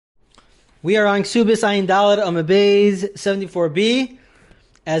We are on Kesubos Ayin Daled Amabez 74b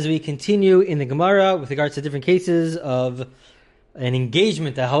as we continue in the Gemara with regards to different cases of an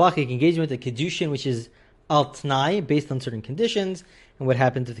engagement, a halakhic engagement, a kedushin, which is al t'nai, based on certain conditions, and what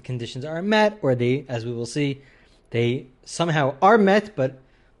happens if the conditions are met, or they, as we will see, they somehow are met, but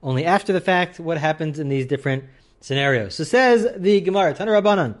only after the fact. What happens in these different scenarios? So says the Gemara, Tana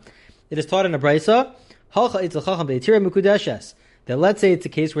Rabbanan, it is taught in a brisa, halcha itzel chacham be'itira mukudeshes, that let's say it's a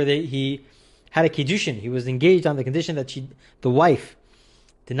case where he had a kedushin, he was engaged on the condition that the wife,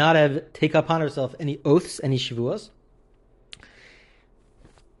 did not take upon herself any oaths, any shivuos,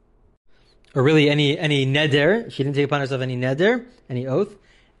 or really any neder. She didn't take upon herself any neder, any oath.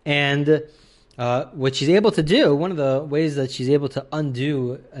 And what she's able to do, one of the ways that she's able to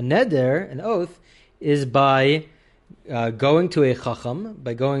undo a neder, an oath, is by going to a chacham,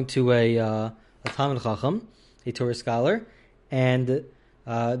 by going to a Talmud chacham, a Torah scholar, and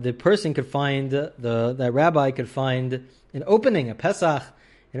the person could find, that rabbi could find an opening, a Pesach,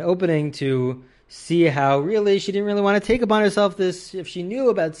 an opening to see how really she didn't really want to take upon herself this. If she knew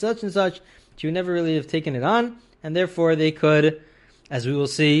about such and such, she would never really have taken it on, and therefore they could, as we will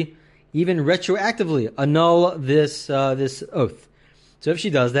see, even retroactively annul this oath. So if she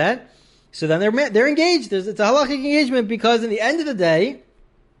does that, so then they're engaged. It's a halachic engagement, because in the end of the day,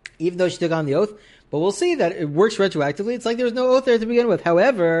 even though she took on the oath, but we'll see that it works retroactively. It's like there was no oath there to begin with.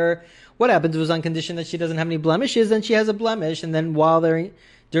 However, what happens was on condition that she doesn't have any blemishes, and she has a blemish, and then while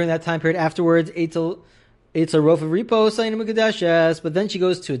during that time period afterwards, it's a rof of repo, but then she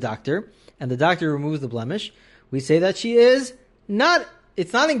goes to a doctor, and the doctor removes the blemish. We say that she is not,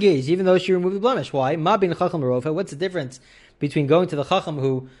 it's not engaged, even though she removed the blemish. Why? Ma bin chacham rofa. What's the difference between going to the chacham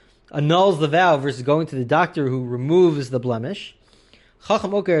who annuls the vow versus going to the doctor who removes the blemish?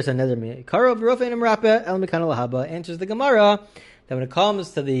 Chacham oker saneder mi karov rofa enam rape el mikana lahaba. Answers the Gemara that when it comes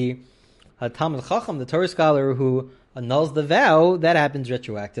to the Talmud chacham, the Torah scholar who annuls the vow, that happens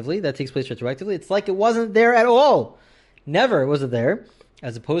retroactively. That takes place retroactively. It's like it wasn't there at all. Never was it there.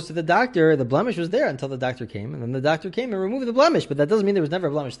 As opposed to the doctor, the blemish was there until the doctor came, and then the doctor came and removed the blemish. But that doesn't mean there was never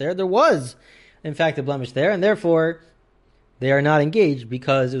a blemish there. There was, in fact, a blemish there, and therefore they are not engaged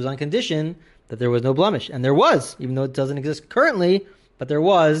because it was on condition that there was no blemish. And there was, even though it doesn't exist currently, but there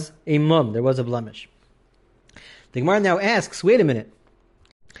was a mum, there was a blemish. The Gemara now asks, wait a minute.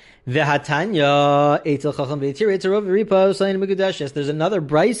 There's another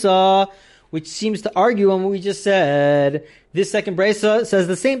brisa which seems to argue on what we just said. This second brisa says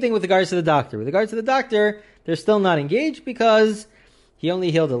the same thing with regards to the doctor. With regards to the doctor, they're still not engaged because he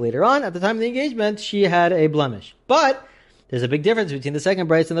only healed it later on. At the time of the engagement, she had a blemish. But there's a big difference between the second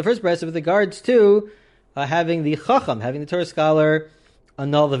brisa and the first brisa with regards to having the chacham, having the Torah scholar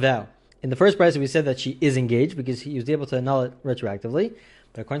annul the vow. In the first brisa, we said that she is engaged because he was able to annul it retroactively.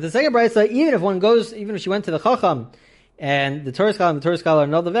 But according to the second brisa, even if she went to the chacham and the Torah scholar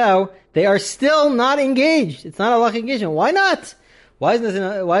annulled the vow, they are still not engaged. It's not a halachic engagement. Why not? Why isn't it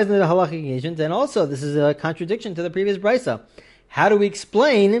a halachic engagement? And also, this is a contradiction to the previous brisa. How do we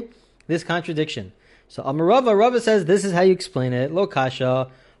explain this contradiction? So Rava says this is how you explain it. Lo kasha,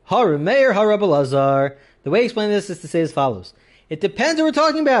 ha Meir, ha Rabbi Lazar. The way you explain this is to say as follows. It depends what we're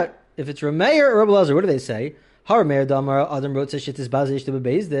talking about. If it's Rameir or Rabbi Lazar, what do they say? Har Meir damar adam wrote shittis bazish to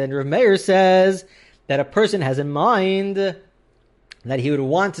bebezdin. Rav Meir says that a person has in mind that he would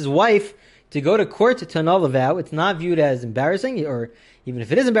want his wife to go to court to annul the vow. It's not viewed as embarrassing, or even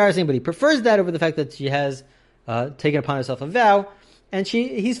if it is embarrassing, but he prefers that over the fact that she has taken upon herself a vow, and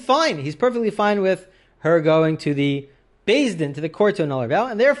he's fine. He's perfectly fine with her going to the bezdin, to the court, to annul her vow,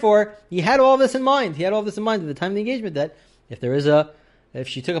 and therefore he had all this in mind. He had all this in mind at the time of the engagement, that if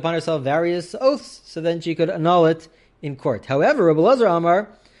she took upon herself various oaths, so then she could annul it in court. However, Rabbi Lazar Amar,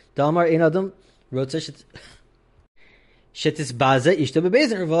 Dalmar Ein Adam wrote Shetis Baza Ishta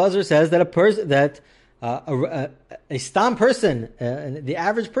Bebezdin. Rabbi Lazar says that a stam person, the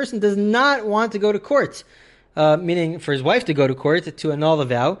average person, does not want to go to court, meaning for his wife to go to court to annul the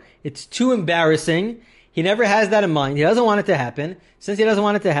vow. It's too embarrassing. He never has that in mind. He doesn't want it to happen. Since he doesn't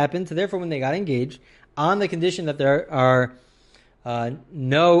want it to happen, so therefore when they got engaged, on the condition that there are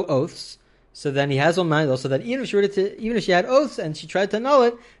no oaths, so then he has in mind also that even if she had oaths and she tried to annul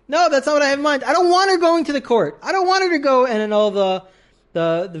it, no, that's not what I have in mind. I don't want her going to the court. I don't want her to go and annul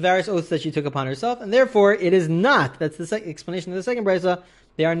the various oaths that she took upon herself, and therefore it is not. That's the explanation of the second brisa.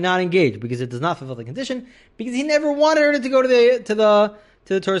 They are not engaged because it does not fulfill the condition, because he never wanted her to go to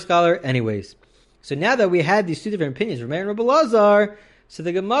the Torah scholar anyways. So now that we had these two different opinions, Rameir and Rabbi Lazar, so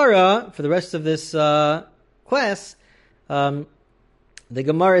the Gemara for the rest of this class. The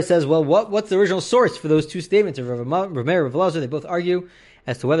Gemara says, well, what's the original source for those two statements of Rav Meir and Rav Lazar? They both argue,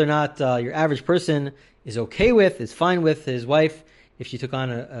 as to whether or not your average person is fine with his wife if she took on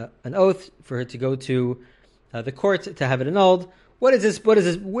an oath for her to go to the court to have it annulled. What is this?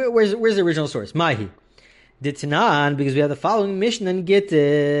 Where's the original source? Mahi. Ditnan, because we have the following Mishnah and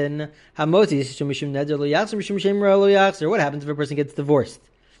Gittin. What happens if a person gets divorced?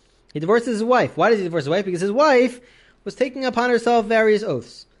 He divorces his wife. Why does he divorce his wife? Because his wife was taking upon herself various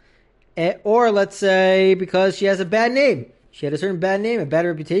oaths. Or let's say because she has a bad name. She had a certain bad name, a bad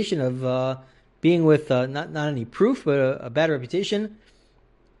reputation of being with, not any proof, but a bad reputation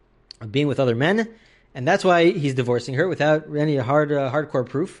of being with other men. And that's why he's divorcing her without any hardcore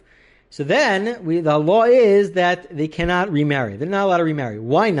proof. So then, the law is that they cannot remarry. They're not allowed to remarry.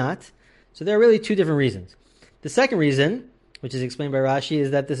 Why not? So there are really two different reasons. The second reason, which is explained by Rashi,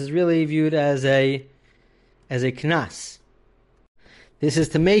 is that this is really viewed as a knas. This is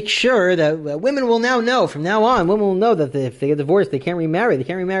to make sure that women will now know, from now on, women will know that if they get divorced, they can't remarry. They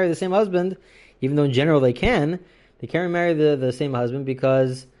can't remarry the same husband, even though in general they can. They can't remarry the same husband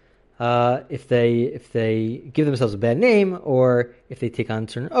because if they give themselves a bad name or if they take on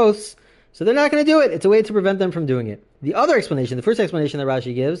certain oaths, so they're not going to do it. It's a way to prevent them from doing it. The other explanation, the first explanation that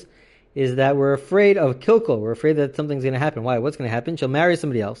Rashi gives, is that we're afraid of kilkul. We're afraid that something's going to happen. Why? What's going to happen? She'll marry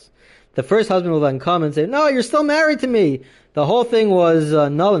somebody else. The first husband will then come and say, no, you're still married to me. The whole thing was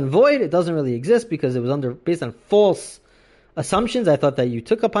null and void. It doesn't really exist because it was based on false assumptions. I thought that you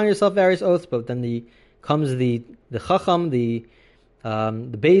took upon yourself various oaths, but then comes the chacham, the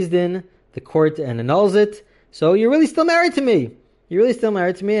Beis Din, the court, and annuls it. So you're really still married to me. You're really still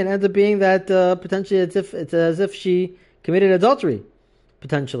married to me, and it ends up being that potentially it's as if she committed adultery,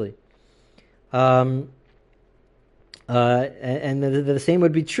 potentially. And the same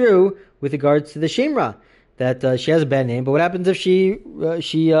would be true with regards to the shemra, that she has a bad name. But what happens if she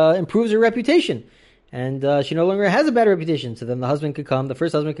improves her reputation, and she no longer has a bad reputation? So then the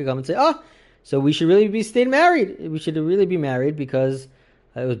first husband could come and say, so we should really be staying married. We should really be married because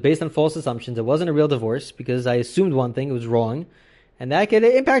it was based on false assumptions. It wasn't a real divorce because I assumed one thing, it was wrong. And that could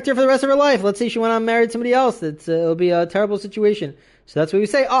impact her for the rest of her life. Let's say she went on and married somebody else. It'll be a terrible situation. So that's why we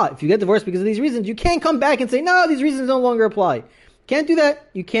say, if you get divorced because of these reasons, you can't come back and say, no, these reasons no longer apply. You can't do that.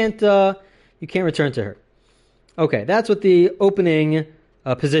 You can't return to her. Okay, that's what the opening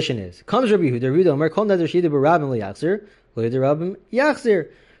position is. Comes Rabbi Yehuda.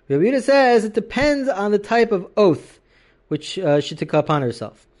 Rabbi Yehuda says it depends on the type of oath which she took upon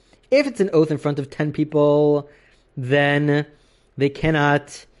herself. If it's an oath in front of 10 people, then they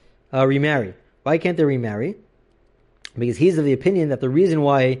cannot remarry. Why can't they remarry? Because he's of the opinion that the reason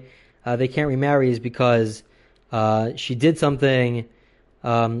why they can't remarry is because she did something.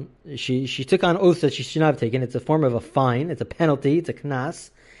 She took on oaths that she should not have taken. It's a form of a fine. It's a penalty. It's a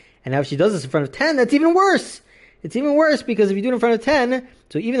knas. And now if she does this in front of 10, that's even worse. It's even worse because if you do it in front of 10,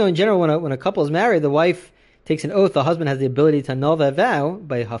 so even though in general when a couple is married, the wife takes an oath, the husband has the ability to annul that vow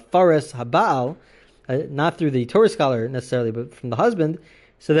by hafaras habal, not through the Torah scholar necessarily, but from the husband.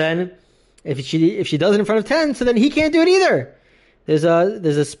 So then, if she does it in front of 10, so then he can't do it either. There's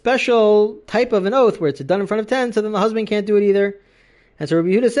a special type of an oath where it's done in front of 10, so then the husband can't do it either. And so Rabbi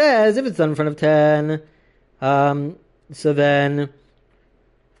Yehuda says, if it's done in front of 10, so then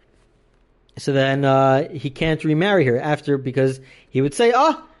he can't remarry her after, because he would say,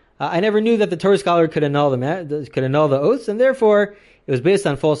 I never knew that the Torah scholar could annul the oaths, and therefore it was based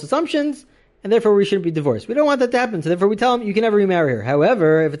on false assumptions, and therefore we shouldn't be divorced. We don't want that to happen, so therefore we tell him you can never remarry her.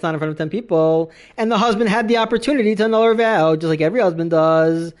 However, if it's not in front of 10 people, and the husband had the opportunity to annul her vow, just like every husband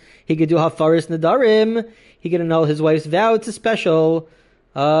does, he could do hafaris nadarim, he could annul his wife's vow. It's a special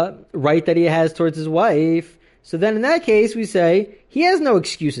right that he has towards his wife. So then in that case, we say, he has no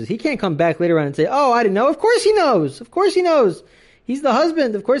excuses. He can't come back later on and say, I didn't know. Of course he knows. Of course he knows. He's the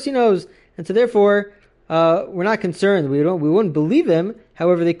husband. Of course he knows. And so therefore, we're not concerned. We wouldn't believe him.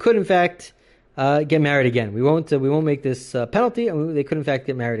 However, they could in fact get married again. We won't make this penalty, and they could in fact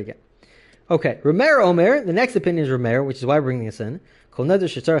get married again. Okay, Rameir Omer. The next opinion is Rameir, which is why we're bringing this in. Kol neder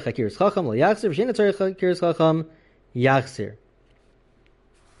shetzarech hakiras chacham lo yachzir, v'shein tzarech hakiras chacham yachzir.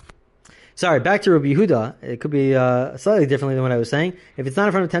 Sorry, back to Rabbi Yehuda. It could be slightly differently than what I was saying. If it's not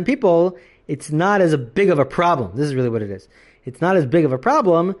in front of 10 people, it's not as big of a problem. This is really what it is. It's not as big of a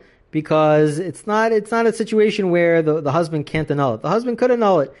problem because it's not a situation where the husband can't annul it. The husband could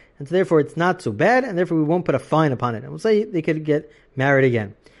annul it, and so therefore it's not so bad, and therefore we won't put a fine upon it. And we'll say they could get married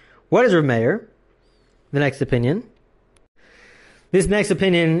again. What is Rav Meir? The next opinion. This next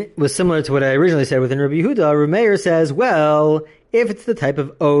opinion was similar to what I originally said within Rabbi Yehuda. Rav Meir says, well, if it's the type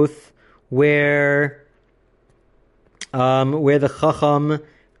of oath where the Chacham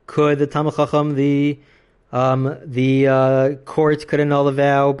could, the Talmid Chacham, the the court could annul the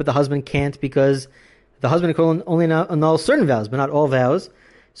vow, but the husband can't because the husband could only annul certain vows, but not all vows.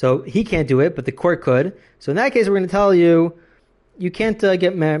 So he can't do it, but the court could. So in that case, we're going to tell you, you can't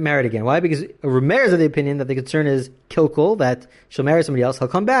get married again. Why? Because Rameir is of the opinion that the concern is kilkul, that she'll marry somebody else. He'll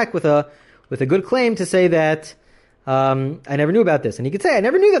come back with a good claim to say that I never knew about this, and he could say I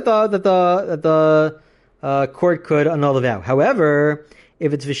never knew that the court could annul the vow. However,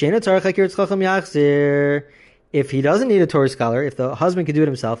 if it's v'sheina tzarich hakir tzchacham yachzir, if he doesn't need a Torah scholar, if the husband can do it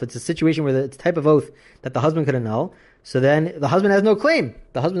himself, it's a situation where it's a type of oath that the husband could annul. So then the husband has no claim.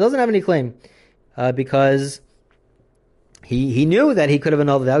 The husband doesn't have any claim because he knew that he could have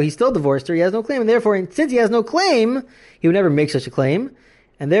annulled the vow. He still divorced her. He has no claim, and therefore, since he has no claim, he would never make such a claim,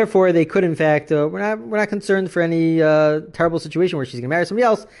 and therefore they could, in fact, we're not concerned for any terrible situation where she's going to marry somebody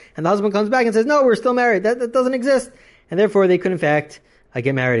else, and the husband comes back and says, "No, we're still married." That doesn't exist, and therefore they could, in fact,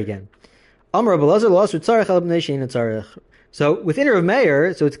 get married again. So within Rav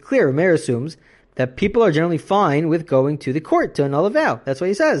Meir, so it's clear, Rav Meir assumes that people are generally fine with going to the court to annul a vow. That's why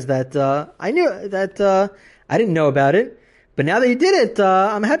he says that I didn't know about it, but now that you did it,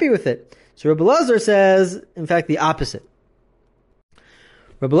 I'm happy with it. So Rabbi Lazar says, in fact, the opposite.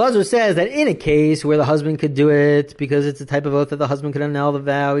 Rabbi Lazar says that in a case where the husband could do it because it's a type of oath that the husband could annul the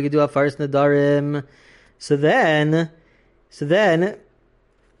vow, he could do afaris nadarim. So then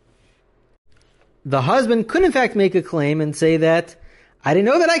the husband could in fact make a claim and say that I didn't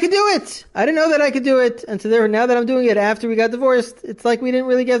know that I could do it. And so therefore, now that I'm doing it after we got divorced, it's like we didn't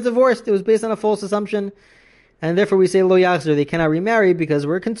really get divorced. It was based on a false assumption. And therefore we say lo yachzor, they cannot remarry because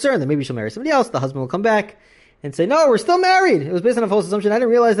we're concerned that maybe she'll marry somebody else. The husband will come back and say, no, we're still married. It was based on a false assumption. I didn't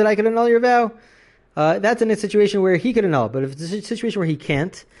realize that I could annul your vow. That's in a situation where he could annul. But if it's a situation where he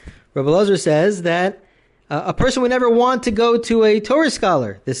can't, Rabbi Lazar says that a person would never want to go to a Torah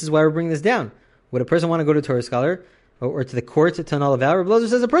scholar. This is why we're bringing this down. Would a person want to go to a Torah scholar or to the court to annul a vow? Rabbi Lazar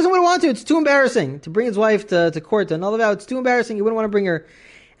says a person wouldn't want to. It's too embarrassing to bring his wife to court to annul a vow. It's too embarrassing. He wouldn't want to bring her.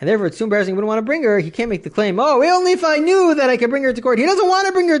 And therefore, it's too embarrassing. He wouldn't want to bring her. He can't make the claim, only if I knew that I could bring her to court. He doesn't want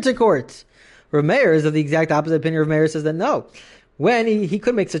to bring her to court. Rav Meir is of the exact opposite opinion. Rav Meir says that no. When he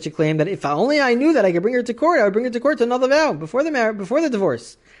could make such a claim that if only I knew that I could bring her to court, I would bring her to court to annul the vow before the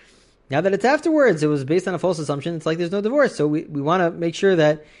divorce. Now that it's afterwards, it was based on a false assumption. It's like there's no divorce. So we want to make sure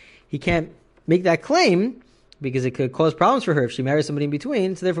that he can't make that claim because it could cause problems for her if she marries somebody in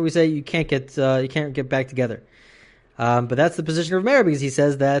between. So therefore we say you can't get back together. But that's the position of Meir because he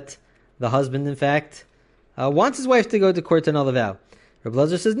says that the husband, in fact, wants his wife to go to court to annul the vow. Rabbi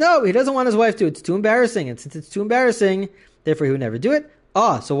Lazar says no, he doesn't want his wife to. It's too embarrassing. And since it's too embarrassing, therefore he would never do it.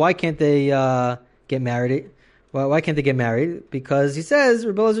 So why can't they get married? Well, why can't they get married? Because he says,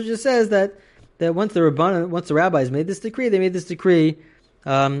 Rabbi Lazar just says that once the rabbis made this decree, they made this decree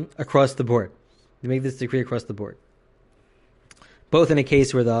across the board. They make this decree across the board. Both in a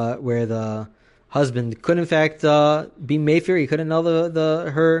case where the husband could in fact be mefer, he could annul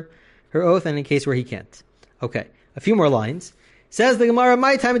her oath, and in a case where he can't. Okay, a few more lines. Says the Gemara,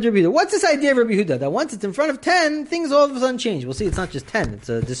 my time of Rabbi Yehuda. What's this idea of Rabbi Yehuda? That once it's in front of 10, things all of a sudden change. We'll see it's not just 10. It's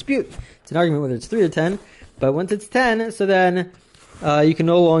a dispute. It's an argument whether it's 3 or 10. But once it's 10, so then you can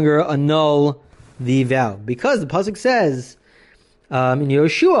no longer annul the vow. Because the pasuk says in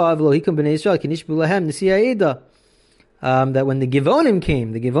Yoshua, that when the Givonim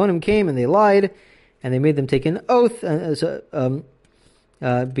came and they lied, and they made them take an oath,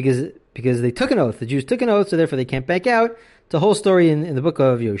 because they took an oath. The Jews took an oath, so therefore they can't back out. It's a whole story in the book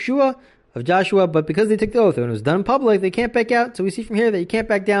of Yoshua, of Joshua, but because they took the oath, and it was done in public, they can't back out. So we see from here that you can't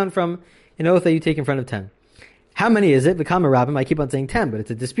back down from an oath that you take in front of 10. How many is it? V'kama Rabbim, I keep on saying 10, but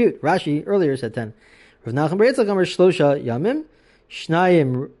it's a dispute. Rashi earlier said 10. Rav Nachman bar Yitzchak Amar Shlosha Yamim,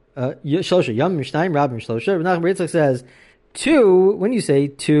 Shnayim, Shlosha Yamim, Shnayim, Rabbim, Shlosha. Rav Nachman bar Yitzchak says 2, when you say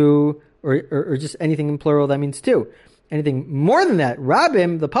 2, or just anything in plural, that means 2. Anything more than that,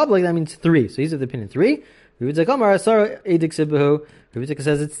 Rabbim, the public, that means 3. So he's of the opinion 3. Rav Yitzchak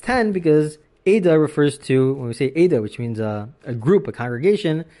says it's 10 because Eda refers to, when we say Eda, which means a group, a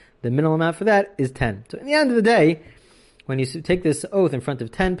congregation, the minimum amount for that is 10. So in the end of the day, when you take this oath in front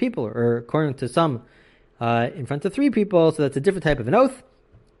of 10 people, or according to some, in front of 3 people, so that's a different type of an oath,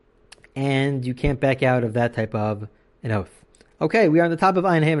 and you can't back out of that type of an oath. Okay, we are on the top of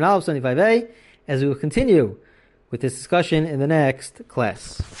Ayin Hey and Aleph 75a, as we will continue with this discussion in the next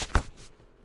class.